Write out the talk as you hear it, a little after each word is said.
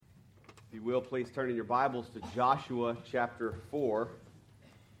If you will, please turn in your Bibles to Joshua chapter 4.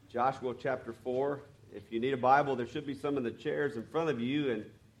 Joshua chapter 4. If you need a Bible, there should be some in the chairs in front of you, and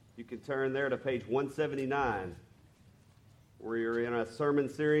you can turn there to page 179. We're in a sermon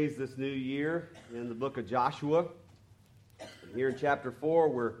series this new year in the book of Joshua. And here in chapter 4,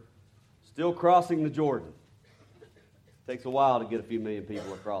 we're still crossing the Jordan. It takes a while to get a few million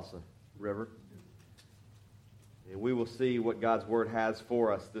people across the river. And we will see what God's Word has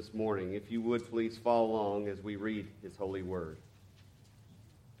for us this morning. If you would, please follow along as we read His holy Word.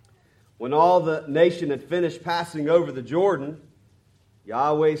 When all the nation had finished passing over the Jordan,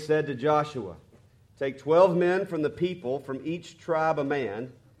 Yahweh said to Joshua, "Take 12 men from the people, from each tribe a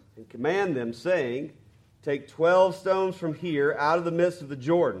man, and command them, saying, Take 12 stones from here out of the midst of the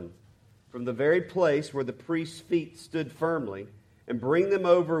Jordan, from the very place where the priest's feet stood firmly, and bring them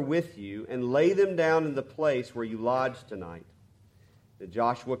over with you, and lay them down in the place where you lodge tonight." Then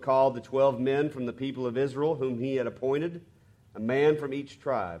Joshua called the 12 men from the people of Israel, whom he had appointed, a man from each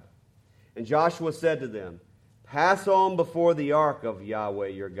tribe. And Joshua said to them, "Pass on before the ark of Yahweh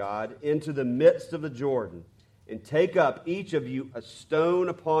your God into the midst of the Jordan, and take up each of you a stone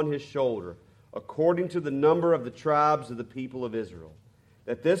upon his shoulder, according to the number of the tribes of the people of Israel,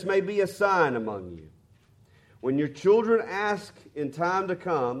 that this may be a sign among you. When your children ask in time to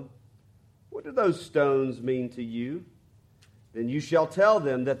come, 'What do those stones mean to you?' then you shall tell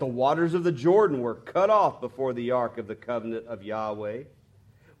them that the waters of the Jordan were cut off before the ark of the covenant of Yahweh.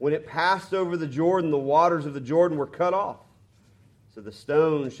 When it passed over the Jordan, the waters of the Jordan were cut off. So the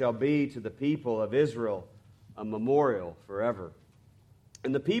stone shall be to the people of Israel a memorial forever."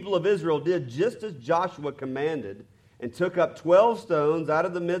 And the people of Israel did just as Joshua commanded, and took up 12 stones out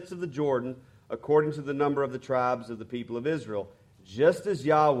of the midst of the Jordan, according to the number of the tribes of the people of Israel, just as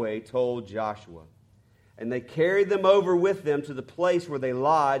Yahweh told Joshua. And they carried them over with them to the place where they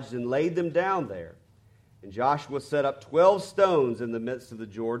lodged, and laid them down there. And Joshua set up 12 stones in the midst of the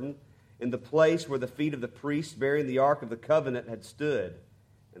Jordan, in the place where the feet of the priests bearing the ark of the covenant had stood.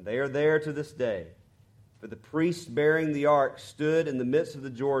 And they are there to this day. For the priests bearing the ark stood in the midst of the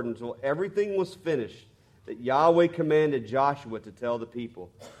Jordan until everything was finished that Yahweh commanded Joshua to tell the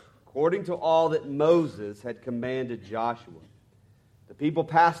people, according to all that Moses had commanded Joshua. The people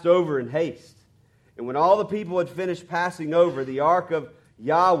passed over in haste. And when all the people had finished passing over, the ark of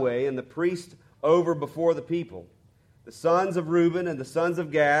Yahweh and the priest over before the people, the sons of Reuben and the sons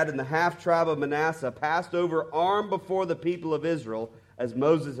of Gad and the half-tribe of Manasseh passed over armed before the people of Israel, as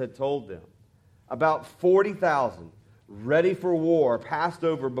Moses had told them. About 40,000, ready for war, passed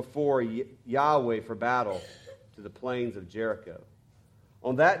over before Yahweh for battle to the plains of Jericho.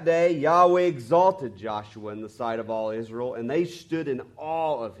 On that day, Yahweh exalted Joshua in the sight of all Israel, and they stood in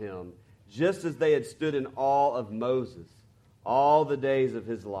awe of him, just as they had stood in awe of Moses all the days of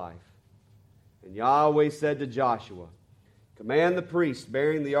his life. And Yahweh said to Joshua, "Command the priests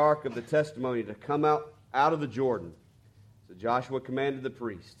bearing the ark of the testimony to come out of the Jordan." So Joshua commanded the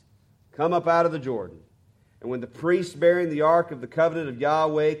priest, "Come up out of the Jordan." And when the priests bearing the ark of the covenant of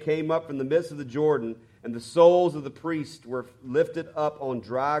Yahweh came up from the midst of the Jordan, and the soles of the priests were lifted up on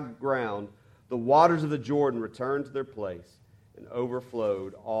dry ground, the waters of the Jordan returned to their place and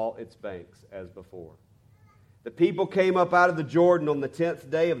overflowed all its banks as before. The people came up out of the Jordan on the 10th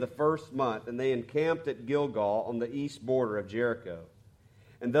day of the first month, and they encamped at Gilgal on the east border of Jericho.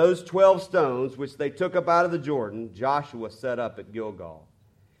 And those 12 stones which they took up out of the Jordan, Joshua set up at Gilgal.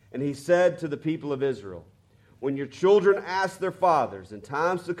 And he said to the people of Israel, "When your children ask their fathers in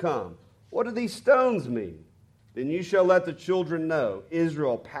times to come, 'What do these stones mean?' then you shall let the children know,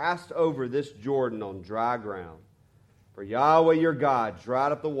 Israel passed over this Jordan on dry ground. For Yahweh your God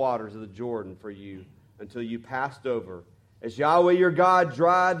dried up the waters of the Jordan for you until you passed over, as Yahweh your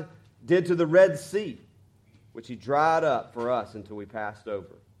God did to the Red Sea, which he dried up for us until we passed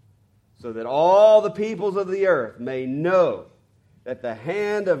over, so that all the peoples of the earth may know that the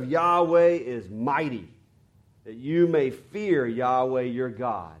hand of Yahweh is mighty, that you may fear Yahweh your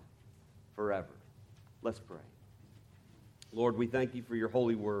God forever." Let's pray. Lord, we thank you for your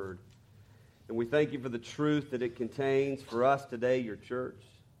holy word, and we thank you for the truth that it contains for us today, your church.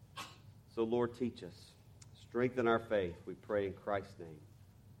 So, Lord, teach us. Strengthen our faith, we pray in Christ's name.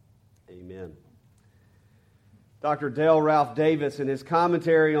 Amen. Dr. Dale Ralph Davis, in his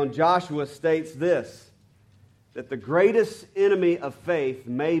commentary on Joshua, states this, that the greatest enemy of faith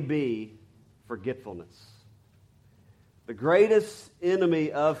may be forgetfulness. The greatest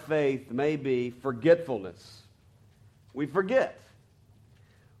enemy of faith may be forgetfulness. We forget.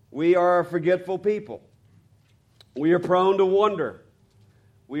 We are a forgetful people. We are prone to wonder.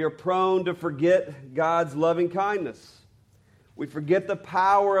 We are prone to forget God's loving kindness. We forget the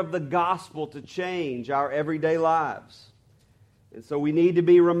power of the gospel to change our everyday lives. And so we need to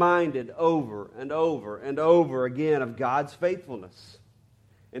be reminded over and over and over again of God's faithfulness.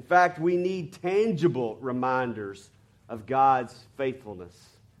 In fact, we need tangible reminders of God's faithfulness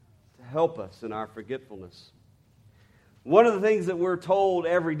to help us in our forgetfulness. One of the things that we're told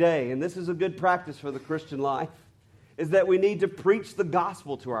every day, and this is a good practice for the Christian life, is that we need to preach the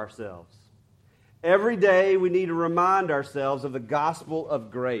gospel to ourselves. Every day we need to remind ourselves of the gospel of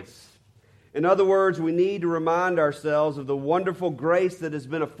grace. In other words, we need to remind ourselves of the wonderful grace that has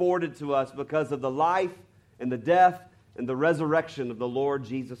been afforded to us because of the life and the death and the resurrection of the Lord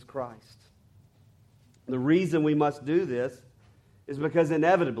Jesus Christ. The reason we must do this is because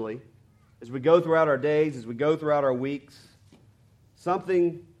inevitably, as we go throughout our days, as we go throughout our weeks,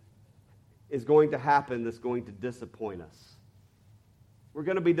 something is going to happen that's going to disappoint us. We're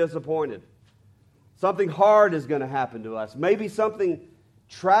going to be disappointed. Something hard is going to happen to us. Maybe something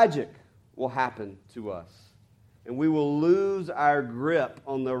tragic will happen to us. And we will lose our grip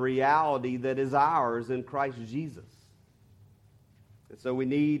on the reality that is ours in Christ Jesus. And so we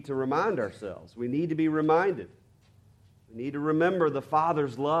need to remind ourselves. We need to be reminded. We need to remember the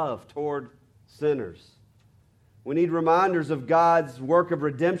Father's love toward sinners. We need reminders of God's work of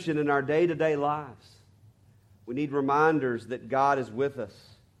redemption in our day-to-day lives. We need reminders that God is with us.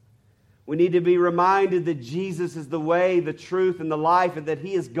 We need to be reminded that Jesus is the way, the truth, and the life, and that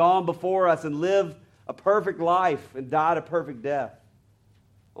He has gone before us and lived a perfect life and died a perfect death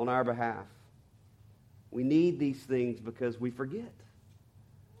on our behalf. We need these things because we forget.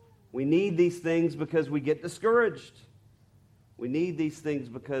 We need these things because we get discouraged. We need these things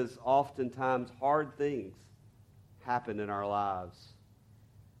because oftentimes hard things happen in our lives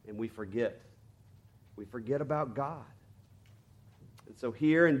and we forget. We forget about God. And so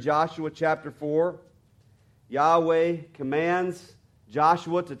here in Joshua chapter 4, Yahweh commands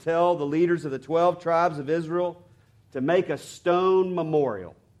Joshua to tell the leaders of the 12 tribes of Israel to make a stone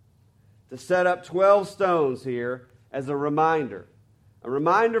memorial, to set up 12 stones here as a reminder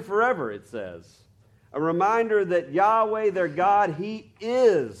forever, it says. A reminder that Yahweh, their God, He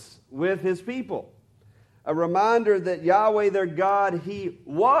is with His people. A reminder that Yahweh, their God, He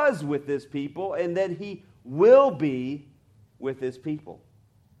was with His people and that He will be with His people.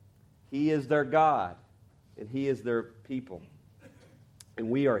 He is their God and He is their people. And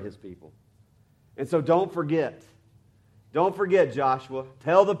we are His people. And so don't forget. Don't forget, Joshua.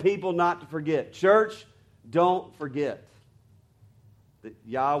 Tell the people not to forget. Church, don't forget that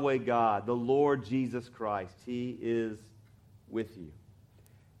Yahweh God, the Lord Jesus Christ, He is with you.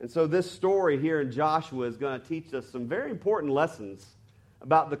 And so this story here in Joshua is going to teach us some very important lessons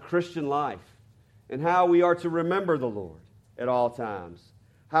about the Christian life and how we are to remember the Lord at all times,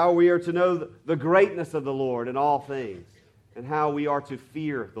 how we are to know the greatness of the Lord in all things, and how we are to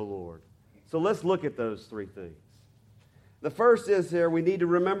fear the Lord. So let's look at those three things. The first is here, we need to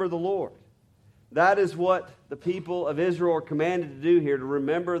remember the Lord. That is what the people of Israel are commanded to do here, to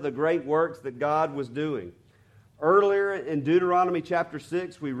remember the great works that God was doing. Earlier in Deuteronomy chapter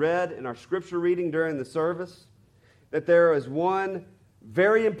 6, we read in our scripture reading during the service that there is one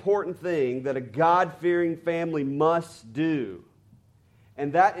very important thing that a God-fearing family must do,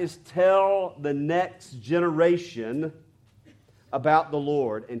 and that is tell the next generation about the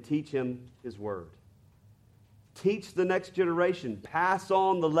Lord and teach him His Word. Teach the next generation. Pass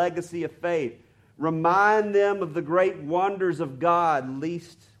on the legacy of faith. Remind them of the great wonders of God,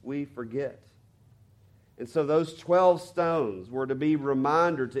 lest we forget. And so those 12 stones were to be a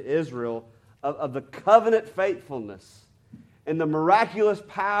reminder to Israel of the covenant faithfulness and the miraculous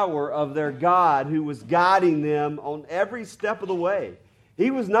power of their God who was guiding them on every step of the way. He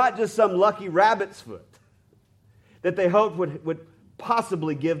was not just some lucky rabbit's foot that they hoped would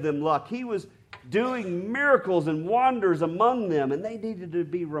possibly give them luck. He was doing miracles and wonders among them, and they needed to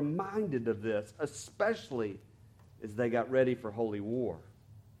be reminded of this, especially as they got ready for holy war.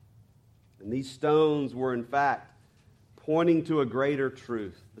 And these stones were, in fact, pointing to a greater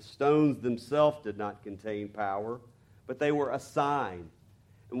truth. The stones themselves did not contain power, but they were a sign.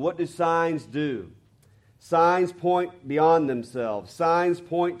 And what do signs do? Signs point beyond themselves. Signs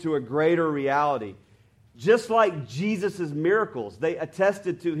point to a greater reality. Just like Jesus' miracles, they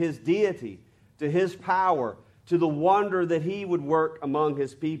attested to His deity, to His power, to the wonder that He would work among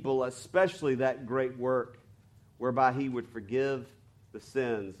His people, especially that great work whereby He would forgive the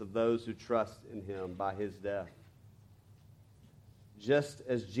sins of those who trust in Him by His death. Just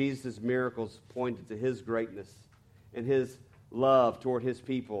as Jesus' miracles pointed to His greatness and His love toward His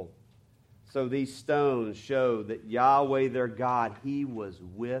people, so these stones show that Yahweh, their God, He was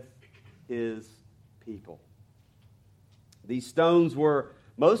with His people. These stones were,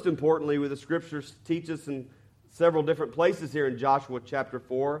 most importantly, what the Scriptures teach us in several different places here in Joshua chapter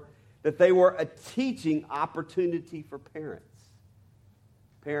 4, that they were a teaching opportunity for parents.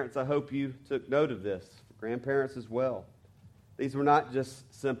 Parents, I hope you took note of this. Grandparents as well. These were not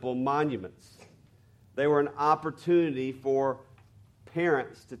just simple monuments. They were an opportunity for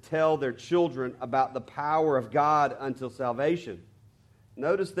parents to tell their children about the power of God until salvation.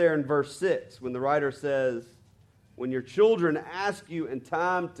 Notice there in verse 6 when the writer says, when your children ask you in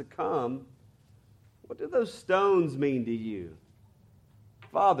time to come, what do those stones mean to you?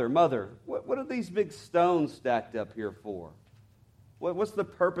 Father, mother, what are these big stones stacked up here for? What's the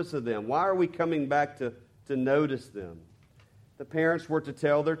purpose of them? Why are we coming back to notice them? The parents were to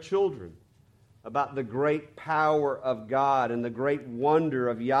tell their children about the great power of God and the great wonder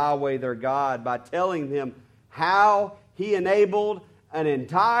of Yahweh their God by telling them how He enabled an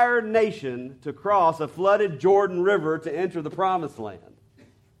entire nation to cross a flooded Jordan River to enter the Promised Land.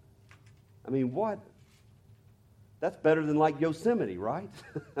 I mean, what? That's better than like Yosemite, right?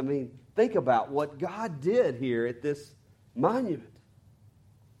 I mean, think about what God did here at this monument.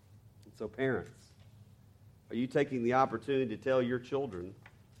 And so parents, are you taking the opportunity to tell your children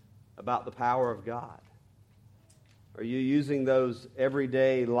about the power of God? Are you using those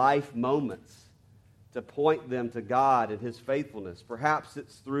everyday life moments to point them to God and His faithfulness? Perhaps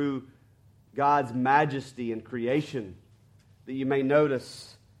it's through God's majesty in creation that you may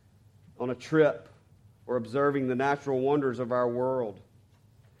notice on a trip or observing the natural wonders of our world.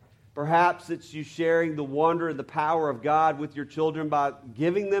 Perhaps it's you sharing the wonder and the power of God with your children by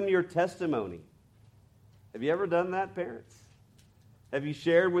giving them your testimony. Have you ever done that, parents? Have you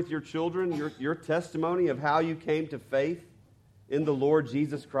shared with your children your testimony of how you came to faith in the Lord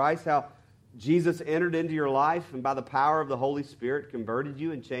Jesus Christ, how Jesus entered into your life and by the power of the Holy Spirit converted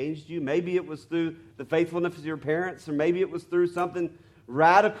you and changed you? Maybe it was through the faithfulness of your parents, or maybe it was through something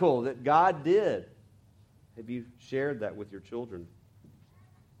radical that God did. Have you shared that with your children?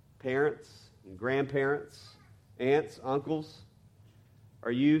 Parents and grandparents, aunts, uncles,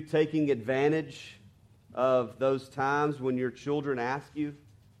 are you taking advantage of those times when your children ask you,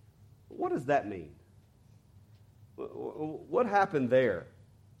 what does that mean? What happened there?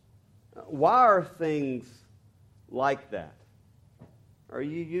 Why are things like that? Are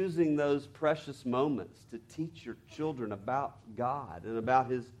you using those precious moments to teach your children about God and about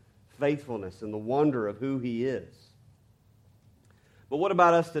His faithfulness and the wonder of who He is? But what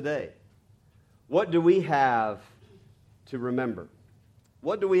about us today? What do we have to remember?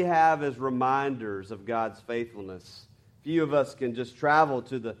 What do we have as reminders of God's faithfulness? Few of us can just travel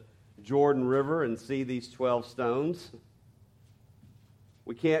to the Jordan River and see these 12 stones.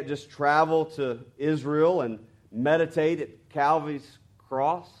 We can't just travel to Israel and meditate at Calvary's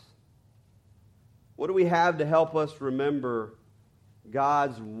cross. What do we have to help us remember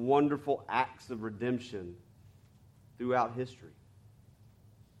God's wonderful acts of redemption throughout history?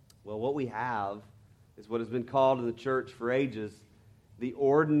 Well, what we have is what has been called in the church for ages the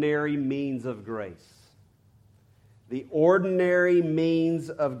ordinary means of grace. The ordinary means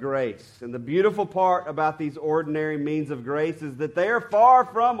of grace. And the beautiful part about these ordinary means of grace is that they are far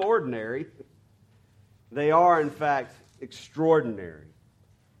from ordinary. They are, in fact, extraordinary.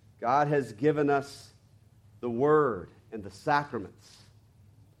 God has given us the Word and the sacraments.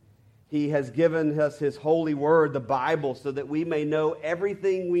 He has given us His holy Word, the Bible, so that we may know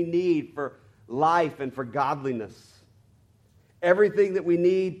everything we need for life and for godliness. Everything that we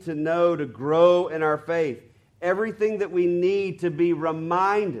need to know to grow in our faith. Everything that we need to be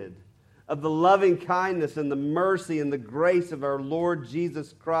reminded of the loving kindness and the mercy and the grace of our Lord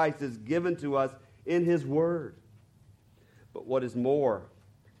Jesus Christ is given to us in His Word. But what is more,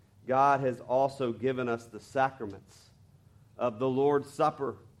 God has also given us the sacraments of the Lord's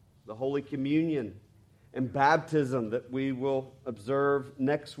Supper, the Holy Communion, and baptism that we will observe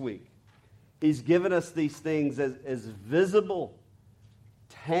next week. He's given us these things as visible,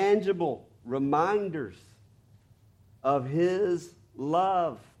 tangible reminders of His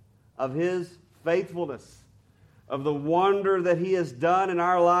love, of His faithfulness, of the wonder that He has done in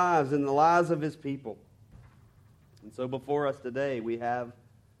our lives and the lives of His people. And so before us today, we have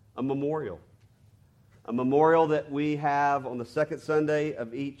a memorial that we have on the second Sunday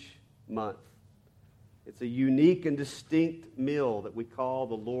of each month. It's a unique and distinct meal that we call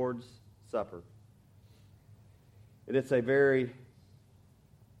the Lord's Supper. And it's a very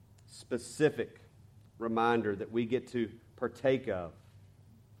specific reminder that we get to partake of.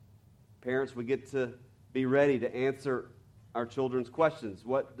 Parents, we get to be ready to answer our children's questions.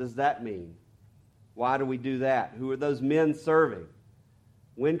 What does that mean? Why do we do that? Who are those men serving?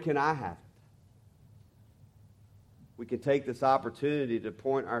 When can I have it? we can take this opportunity to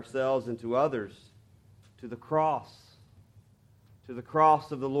point ourselves and to others to the cross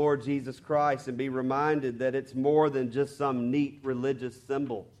of the Lord Jesus Christ, and be reminded that it's more than just some neat religious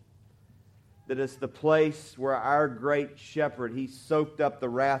symbol. That it's the place where our great shepherd, he soaked up the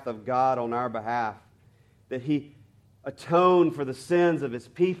wrath of God on our behalf. That he atoned for the sins of his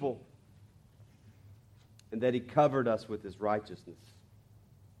people. And that he covered us with his righteousness.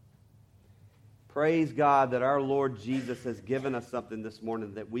 Praise God that our Lord Jesus has given us something this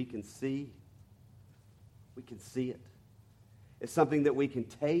morning that we can see. We can see it. It's something that we can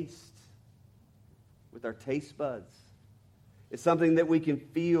taste with our taste buds. It's something that we can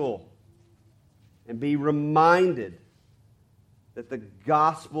feel and be reminded that the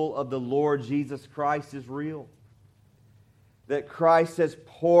gospel of the Lord Jesus Christ is real. That Christ has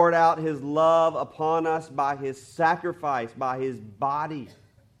poured out his love upon us by his sacrifice, by his body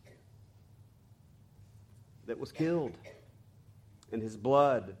that was killed, and his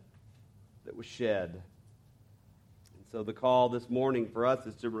blood that was shed. And so the call this morning for us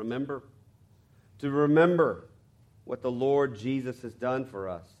is to remember what the Lord Jesus has done for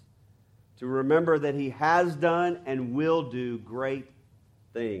us. To remember that he has done and will do great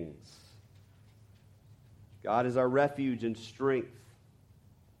things. God is our refuge and strength,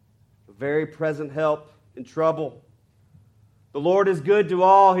 a very present help in trouble. The Lord is good to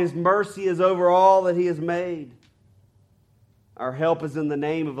all. His mercy is over all that he has made. Our help is in the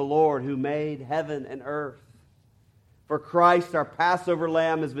name of the Lord who made heaven and earth. For Christ, our Passover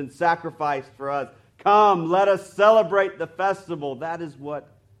lamb, has been sacrificed for us. Come, let us celebrate the festival. That is what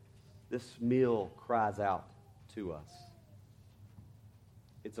this meal cries out to us.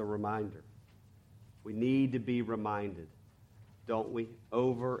 It's a reminder. We need to be reminded, don't we,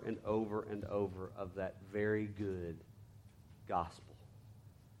 over and over and over, of that very good gospel.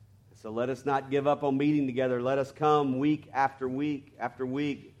 So let us not give up on meeting together. Let us come week after week after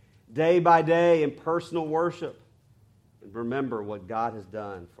week, day by day, in personal worship, and remember what God has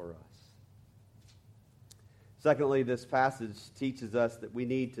done for us. Secondly, this passage teaches us that we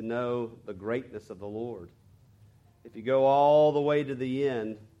need to know the greatness of the Lord. If you go all the way to the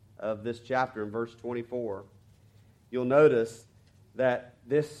end of this chapter in verse 24, you'll notice that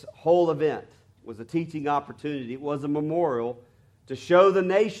this whole event was a teaching opportunity. It was a memorial to show the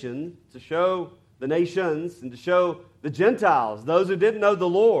nation, to show the nations, and to show the Gentiles, those who didn't know the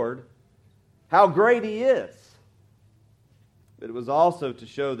Lord, how great he is. But it was also to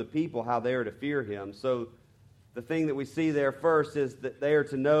show the people how they are to fear him. So the thing that we see there first is that they are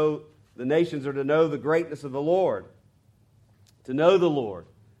to know, the nations are to know the greatness of the Lord. To know the Lord.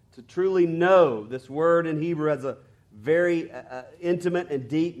 To truly know. This word in Hebrew has a very intimate and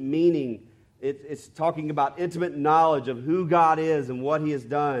deep meaning. It's talking about intimate knowledge of who God is and what he has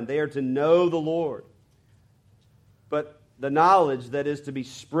done. They are to know the Lord. But the knowledge that is to be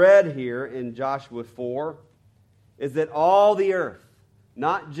spread here in Joshua 4 is that all the earth,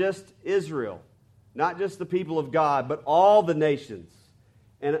 not just Israel, not just the people of God, but all the nations.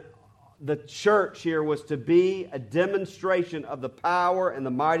 And the church here was to be a demonstration of the power and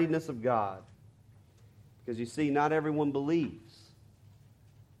the mightiness of God. Because you see, not everyone believes.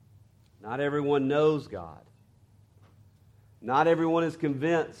 Not everyone knows God. Not everyone is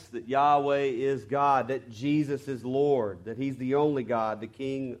convinced that Yahweh is God, that Jesus is Lord, that he's the only God, the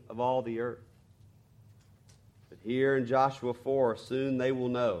King of all the earth. But here in Joshua 4, soon they will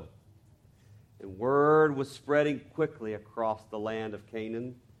know. And word was spreading quickly across the land of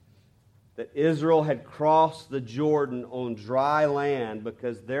Canaan that Israel had crossed the Jordan on dry land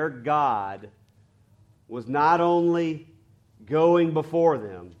because their God was not only going before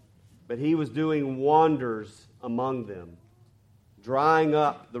them, but he was doing wonders among them, drying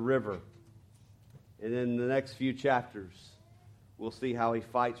up the river. And in the next few chapters, we'll see how he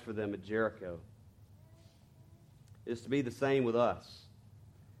fights for them at Jericho. It's to be the same with us.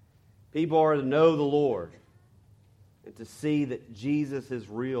 People are to know the Lord and to see that Jesus is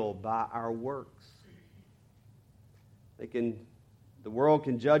real by our works. The world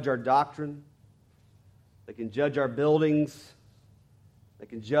can judge our doctrine. They can judge our buildings. They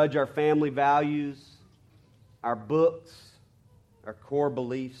can judge our family values, our books, our core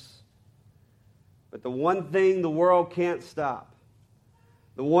beliefs. But the one thing the world can't stop,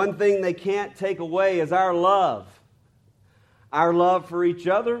 the one thing they can't take away is our love. Our love for each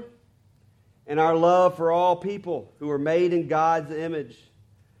other and our love for all people who are made in God's image.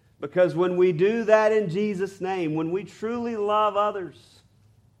 Because when we do that in Jesus' name, when we truly love others,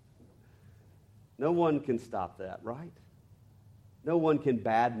 no one can stop that, right? No one can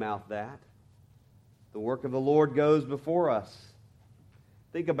badmouth that. The work of the Lord goes before us.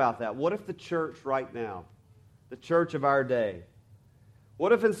 Think about that. What if the church right now, the church of our day?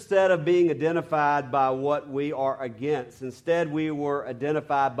 What if instead of being identified by what we are against, instead we were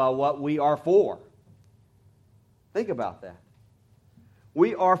identified by what we are for? Think about that.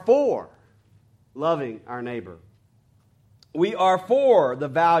 We are for loving our neighbor. We are for the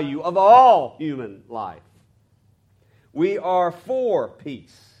value of all human life. We are for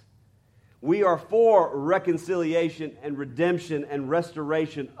peace. We are for reconciliation and redemption and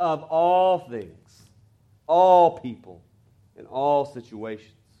restoration of all things, all people, in all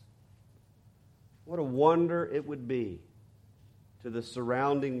situations. What a wonder it would be to the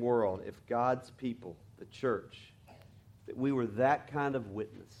surrounding world if God's people, the church, that we were that kind of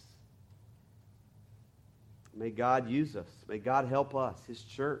witness. May God use us. May God help us, His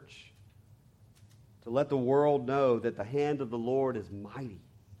church, to let the world know that the hand of the Lord is mighty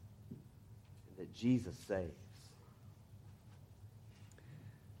and that Jesus saves.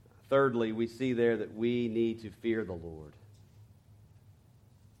 Thirdly, we see there that we need to fear the Lord.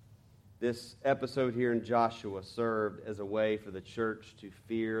 This episode here in Joshua served as a way for the church to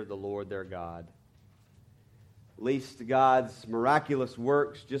fear the Lord their God. Lest God's miraculous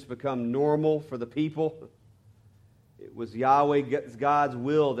works just become normal for the people. It was God's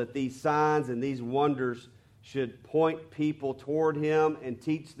will that these signs and these wonders should point people toward Him and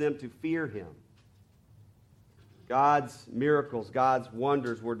teach them to fear Him. God's miracles, God's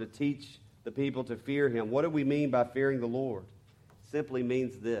wonders were to teach the people to fear Him. What do we mean by fearing the Lord? It simply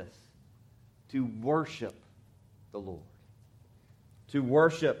means this: to worship the Lord. To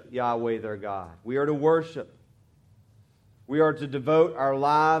worship Yahweh their God. We are to worship. We are to devote our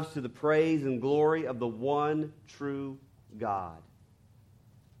lives to the praise and glory of the one true God.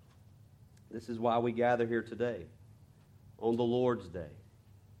 This is why we gather here today, on the Lord's Day.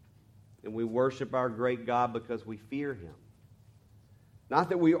 And we worship our great God because we fear Him. Not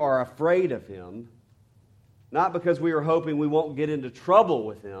that we are afraid of Him, not because we are hoping we won't get into trouble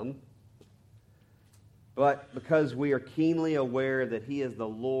with Him, but because we are keenly aware that He is the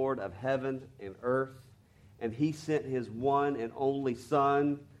Lord of heaven and earth, and He sent His one and only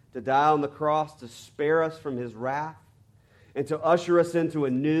Son to die on the cross to spare us from His wrath and to usher us into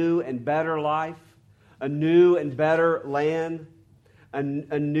a new and better life, a new and better land, a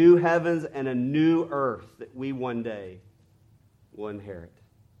new heavens and a new earth that we one day will inherit.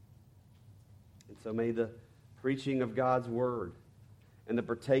 And so may the preaching of God's Word and the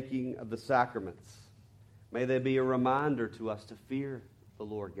partaking of the sacraments, may they be a reminder to us to fear the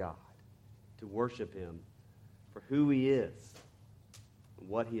Lord God, to worship Him for who He is and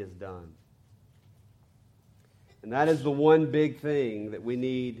what He has done. And that is the one big thing that we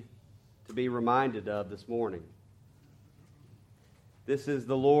need to be reminded of this morning. This is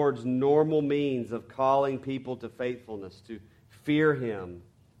the Lord's normal means of calling people to faithfulness, to fear Him.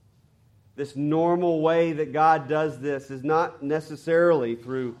 This normal way that God does this is not necessarily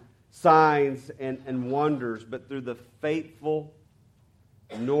through signs and wonders, but through the faithful,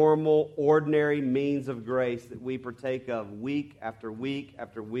 normal, ordinary means of grace that we partake of week after week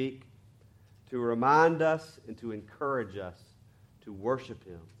after week to remind us and to encourage us to worship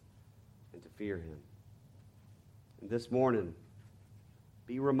Him and to fear Him. And this morning,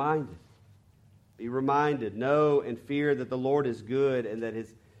 be reminded. Be reminded. Know and fear that the Lord is good and that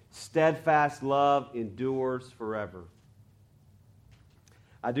His steadfast love endures forever.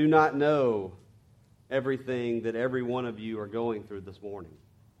 I do not know everything that every one of you are going through this morning.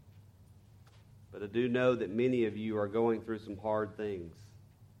 But I do know that many of you are going through some hard things.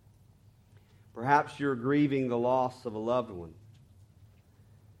 Perhaps you're grieving the loss of a loved one.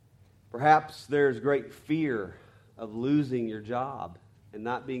 Perhaps there's great fear of losing your job and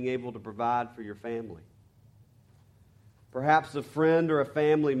not being able to provide for your family. Perhaps a friend or a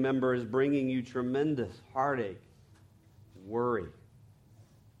family member is bringing you tremendous heartache and worry.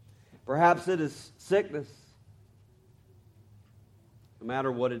 Perhaps it is sickness. No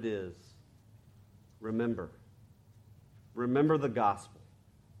matter what it is, remember. Remember the gospel.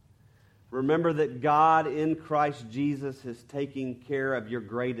 Remember that God in Christ Jesus is taking care of your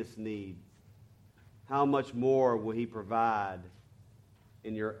greatest need. How much more will He provide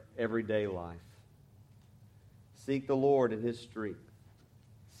in your everyday life? Seek the Lord in His strength.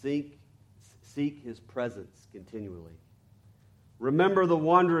 Seek His presence continually. Remember the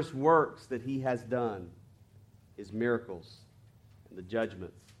wondrous works that He has done, His miracles, and the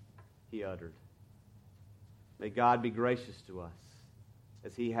judgments He uttered. May God be gracious to us,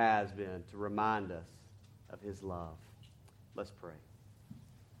 as He has been, to remind us of His love. Let's pray.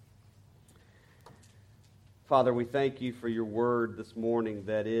 Father, we thank You for Your word this morning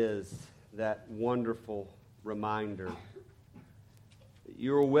that is that wonderful reminder that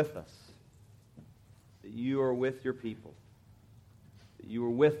You are with us, that that you are with your people, that you were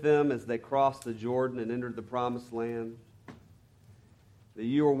with them as they crossed the Jordan and entered the promised land, that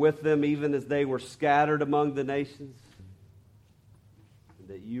you were with them even as they were scattered among the nations, and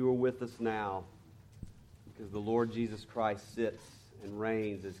that you are with us now because the Lord Jesus Christ sits and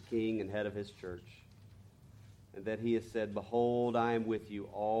reigns as King and head of his church, and that he has said, "Behold, I am with you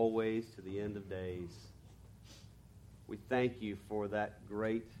always to the end of days." We thank you for that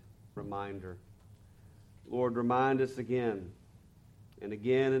great reminder. Lord, remind us again and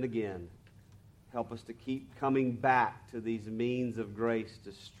again and again. Help us to keep coming back to these means of grace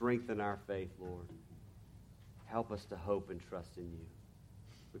to strengthen our faith, Lord. Help us to hope and trust in you.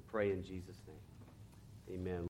 We pray in Jesus' name. Amen.